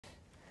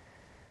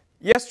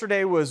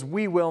Yesterday was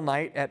We Will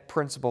night at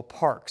Principal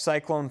Park.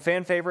 Cyclone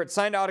fan favorite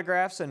signed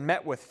autographs and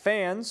met with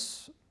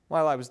fans.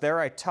 While I was there,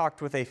 I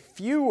talked with a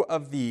few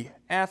of the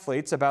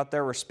athletes about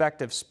their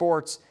respective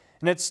sports.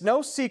 And it's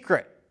no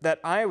secret that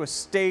Iowa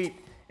State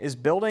is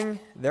building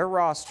their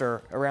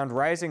roster around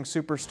rising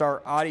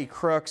superstar Audi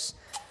Crooks.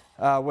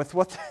 With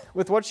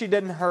what she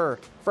did in her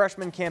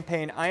freshman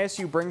campaign,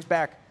 ISU brings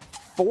back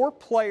 4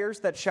 players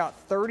that shot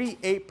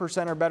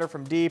 38% or better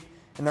from deep.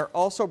 And they're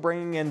also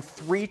bringing in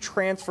 3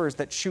 transfers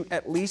that shoot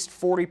at least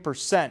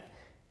 40%.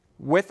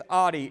 With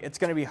Audi, it's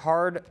going to be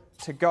hard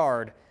to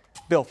guard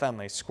Bill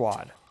Fenley's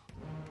squad.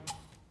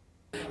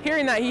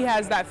 Hearing that he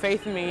has that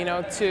faith in me,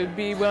 to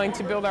be willing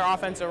to build our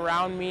offense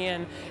around me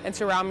and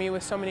surround me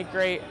with so many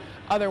great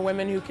other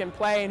women who can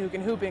play and who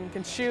can hoop and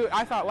can shoot.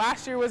 I thought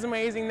last year was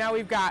amazing. Now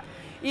we've got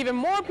even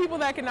more people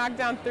that can knock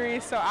down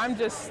threes. So I'm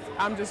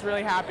just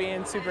really happy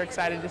and super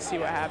excited to see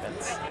what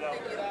happens.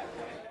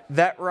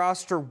 That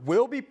roster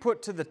will be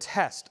put to the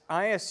test.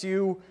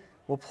 ISU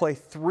will play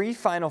 3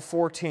 Final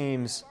Four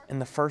teams in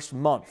the first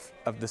month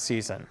of the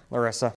season. Larissa.